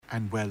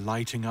And we're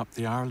lighting up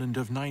the Ireland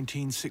of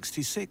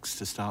 1966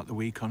 to start the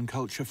week on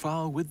Culture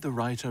File with the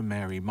writer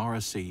Mary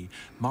Morrissy.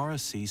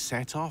 Morrissy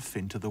set off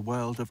into the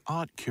world of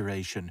art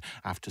curation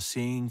after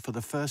seeing for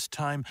the first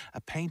time a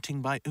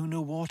painting by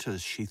Una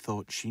Waters she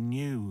thought she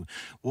knew.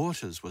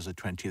 Waters was a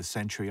 20th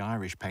century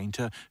Irish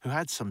painter who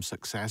had some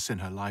success in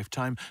her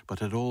lifetime but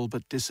had all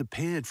but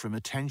disappeared from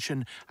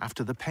attention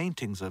after the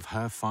paintings of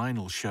her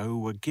final show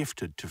were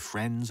gifted to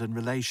friends and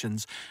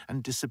relations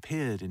and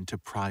disappeared into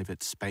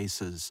private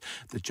spaces.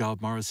 The job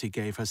Morrissy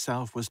gave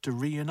herself was to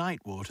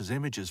reunite Waters'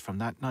 images from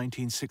that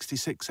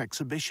 1966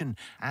 exhibition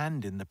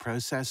and, in the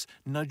process,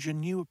 nudge a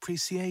new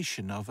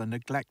appreciation of a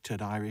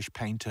neglected Irish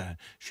painter.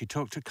 She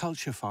talked to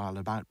Culture File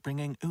about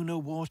bringing Una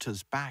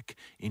Waters back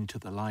into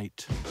the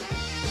light.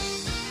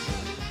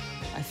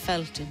 I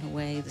felt, in a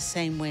way, the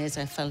same way as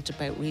I felt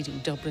about reading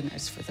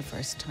Dubliners for the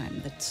first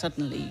time, that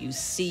suddenly you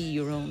see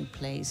your own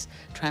place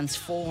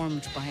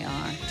transformed by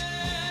art.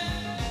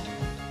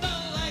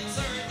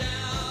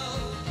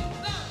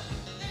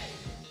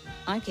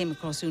 I came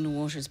across Una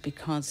Waters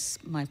because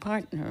my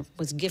partner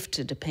was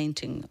gifted a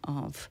painting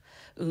of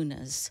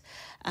Una's,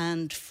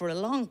 and for a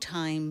long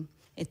time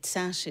it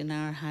sat in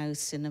our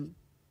house in a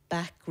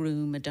back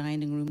room, a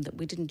dining room that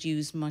we didn't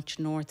use much,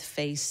 north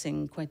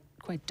facing,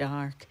 quite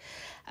dark.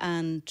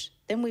 And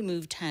then we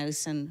moved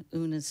house and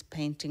Una's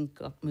painting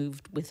got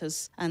moved with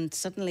us, and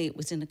suddenly it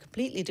was in a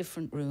completely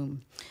different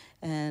room,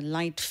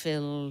 light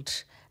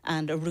filled,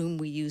 and a room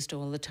we used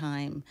all the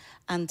time.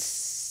 And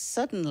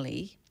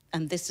suddenly,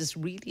 and this is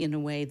really, in a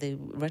way, the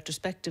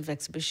retrospective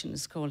exhibition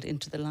is called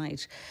Into the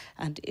Light,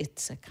 and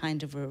it's a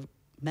kind of a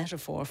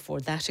metaphor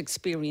for that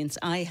experience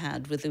I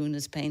had with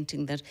Una's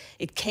painting, that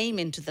it came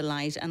into the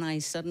light and I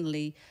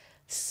suddenly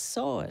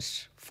saw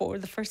it for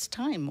the first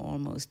time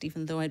almost,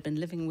 even though I'd been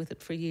living with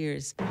it for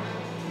years.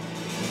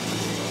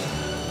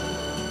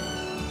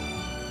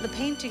 The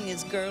painting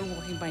is Girl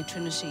Walking by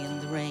Trinity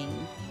in the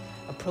Rain,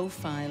 a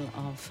profile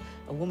of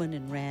a woman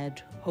in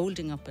red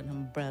holding up an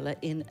umbrella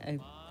in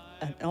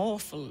an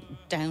awful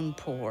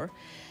downpour,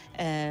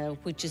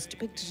 which is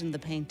depicted in the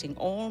painting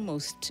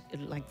almost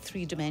like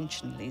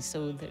three-dimensionally.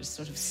 So there's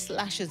sort of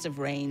slashes of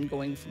rain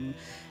going from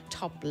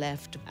top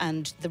left,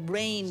 and the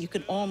rain, you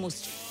can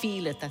almost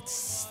feel it, that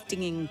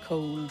stinging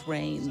cold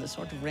rain, the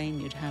sort of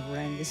rain you'd have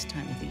around this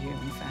time of the year,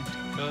 in fact.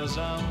 'Cause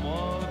I'm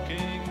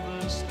walking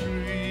the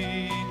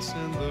streets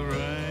in the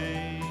rain.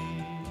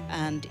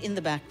 And in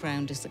the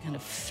background is the kind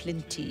of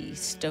flinty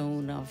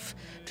stone of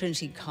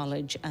Trinity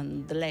College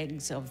and the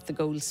legs of the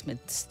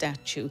goldsmith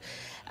statue.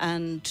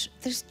 And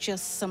there's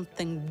just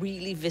something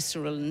really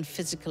visceral and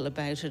physical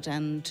about it,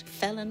 and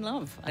fell in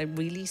love. I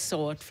really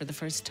saw it for the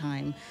first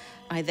time.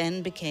 I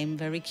then became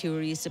very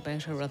curious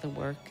about her other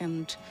work,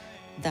 and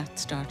that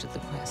started the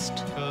quest.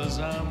 'Cause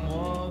I'm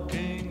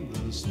walking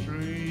the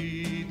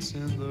streets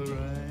in the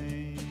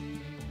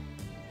rain.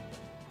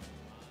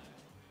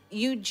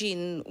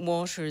 Eugene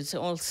Waters,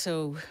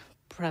 also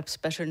perhaps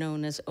better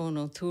known as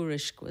Ono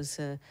Tuarishk, was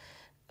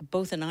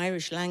both an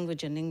Irish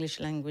language and English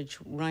language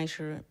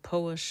writer,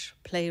 poet,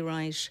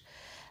 playwright,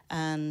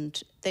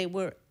 and they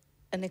were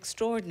an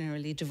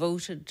extraordinarily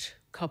devoted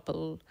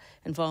couple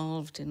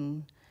involved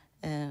in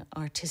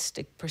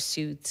artistic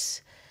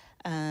pursuits,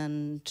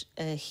 and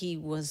he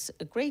was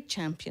a great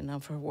champion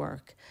of her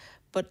work.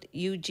 But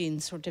Eugene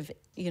sort of,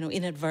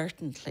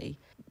 inadvertently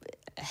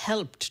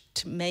helped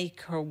to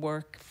make her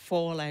work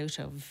fall out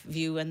of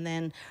view, and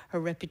then her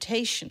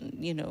reputation,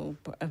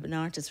 an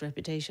artist's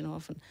reputation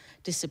often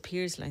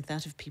disappears like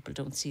that if people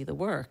don't see the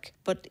work.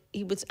 But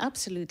he was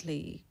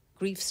absolutely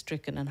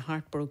grief-stricken and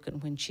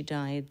heartbroken when she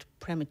died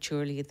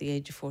prematurely at the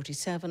age of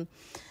 47,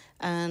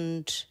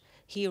 and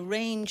he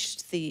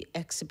arranged the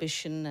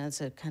exhibition as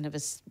a kind of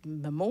a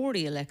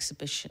memorial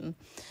exhibition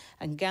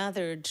and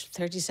gathered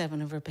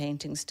 37 of her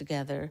paintings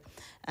together,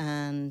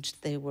 and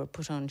they were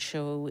put on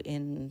show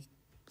in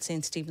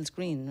St. Stephen's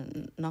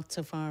Green, not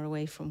so far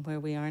away from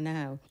where we are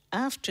now.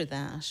 After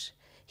that,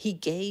 he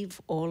gave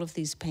all of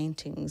these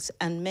paintings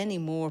and many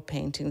more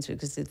paintings,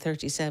 because the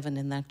 37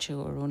 in that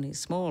show are only a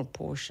small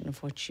portion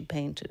of what she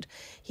painted.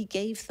 He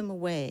gave them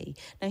away.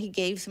 Now, he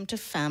gave them to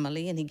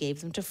family, and he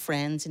gave them to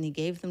friends, and he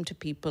gave them to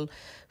people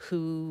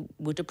who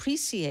would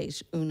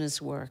appreciate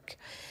Una's work.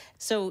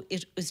 So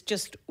it was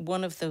just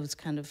one of those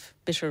kind of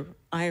bitter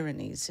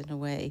ironies, in a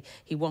way.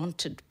 He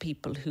wanted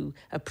people who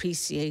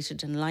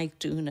appreciated and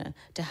liked Una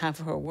to have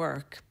her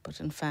work,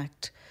 but in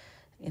fact,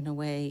 in a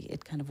way,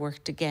 it kind of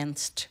worked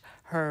against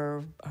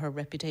her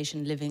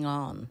reputation living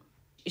on.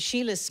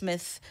 Sheila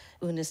Smith,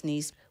 Una's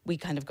niece, we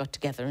kind of got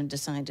together and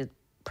decided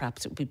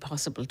perhaps it would be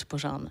possible to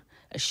put on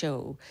a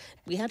show.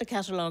 We had a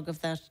catalogue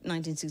of that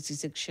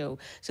 1966 show,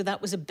 so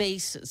that was a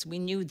basis. We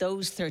knew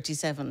those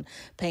 37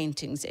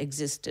 paintings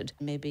existed.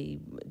 Maybe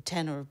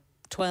 10 or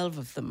 12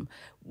 of them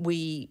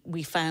we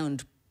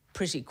found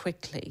pretty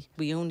quickly.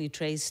 We only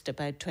traced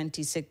about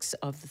 26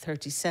 of the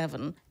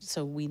 37,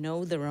 so we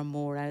know there are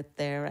more out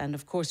there. And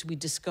of course, we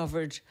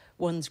discovered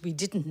ones we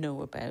didn't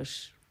know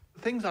about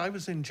Things I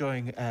was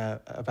enjoying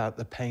about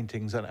the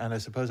paintings, and I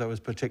suppose I was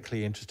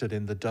particularly interested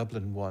in the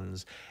Dublin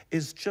ones,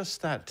 is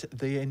just that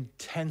the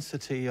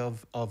intensity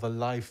of a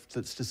life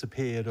that's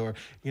disappeared, or,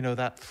 you know,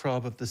 that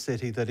throb of the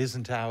city that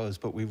isn't ours,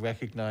 but we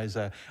recognise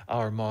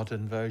our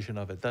modern version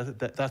of it.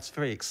 That's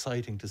very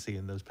exciting to see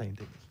in those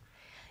paintings.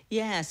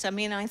 Yes, I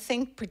mean, I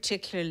think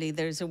particularly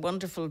there's a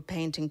wonderful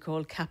painting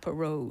called Kappa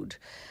Road,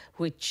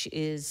 which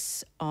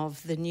is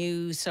of the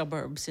new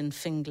suburbs in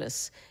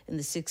Finglas in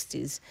the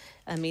 60s.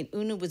 I mean,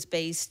 Una was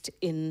based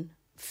in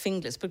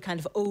Finglas, but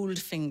kind of old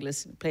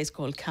Finglas, a place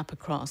called Kappa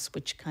Cross,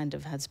 which kind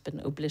of has been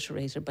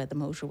obliterated by the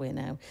motorway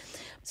now.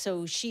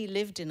 So she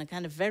lived in a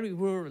kind of very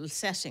rural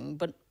setting,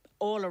 but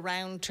all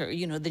around her,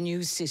 you know, the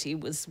new city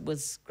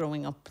was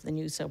growing up, the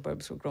new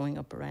suburbs were growing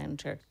up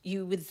around her.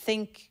 You would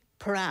think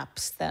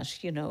perhaps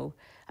that, you know,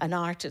 an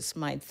artist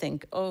might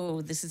think,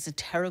 oh, this is a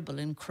terrible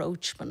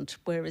encroachment,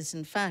 whereas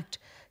in fact,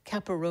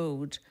 Kappa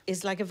Road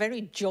is like a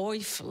very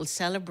joyful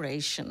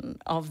celebration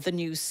of the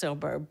new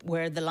suburb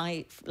where the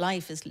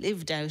life is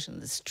lived out in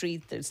the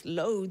street. There's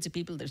loads of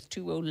people. There's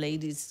two old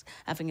ladies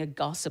having a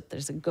gossip.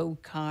 There's a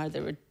go-car.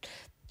 There are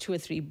two or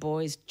three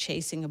boys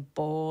chasing a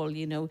ball,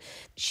 you know.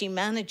 She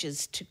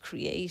manages to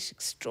create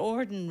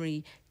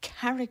extraordinary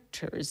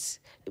characters,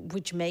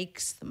 which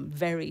makes them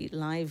very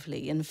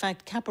lively. In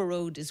fact, Kappa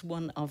Road is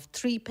one of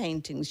three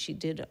paintings she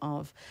did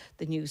of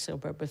the new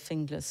suburb of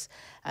Finglas.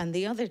 And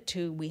the other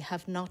two we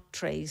have not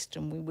traced,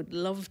 and we would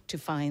love to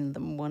find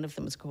them. One of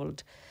them is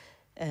called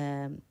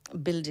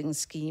Building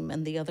Scheme,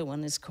 and the other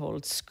one is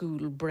called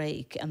School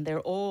Break, and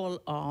they're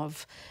all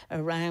of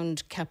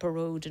around Kappa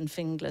Road and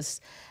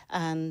Finglas,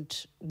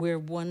 and we're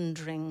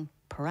wondering,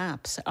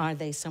 perhaps, are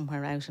they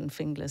somewhere out in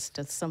Finglas?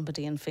 Does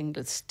somebody in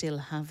Finglas still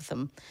have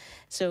them?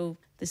 So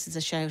this is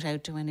a shout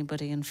out to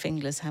anybody in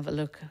Finglas. Have a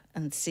look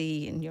and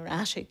see in your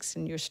attics,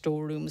 in your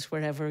storerooms,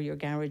 wherever, your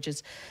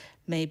garages,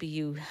 maybe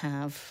you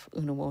have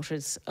Una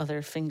Waters'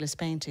 other Finglas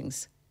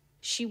paintings.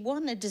 She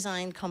won a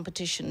design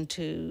competition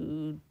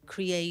to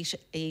create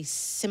a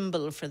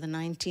symbol for the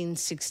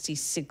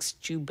 1966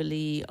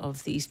 Jubilee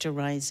of the Easter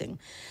Rising,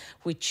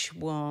 which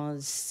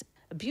was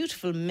a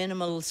beautiful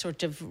minimal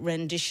sort of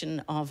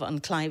rendition of On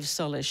Clive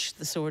Sullish,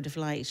 The Sword of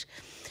Light.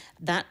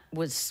 That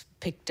was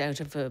picked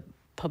out of a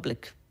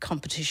public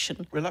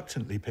competition.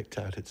 Reluctantly picked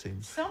out, it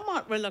seems.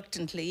 Somewhat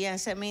reluctantly,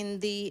 yes. I mean,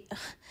 it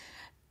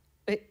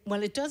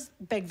does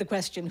beg the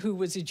question who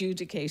was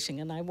adjudicating,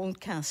 and I won't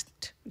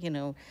cast, you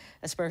know,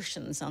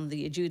 aspersions on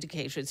the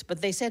adjudicators,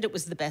 but they said it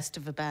was the best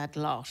of a bad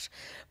lot.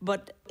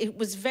 But it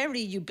was very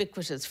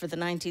ubiquitous for the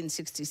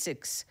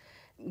 1966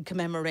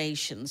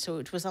 commemoration, so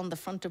it was on the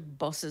front of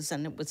buses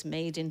and it was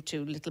made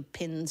into little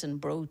pins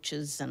and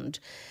brooches,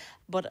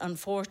 but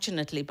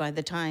unfortunately by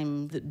the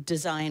time the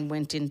design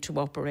went into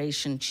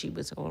operation, she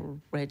was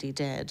already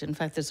dead. In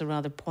fact, there's a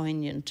rather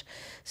poignant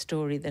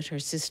story that her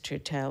sister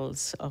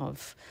tells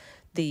of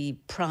the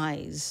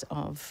prize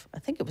of, I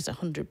think it was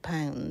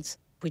 £100,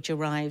 which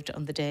arrived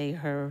on the day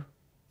her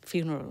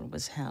funeral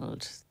was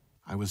held.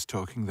 I was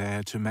talking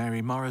there to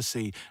Mary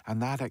Morrissy,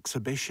 and that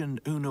exhibition,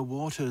 Una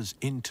Waters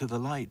Into the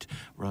Light,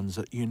 runs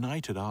at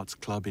United Arts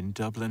Club in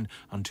Dublin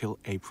until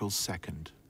April 2nd.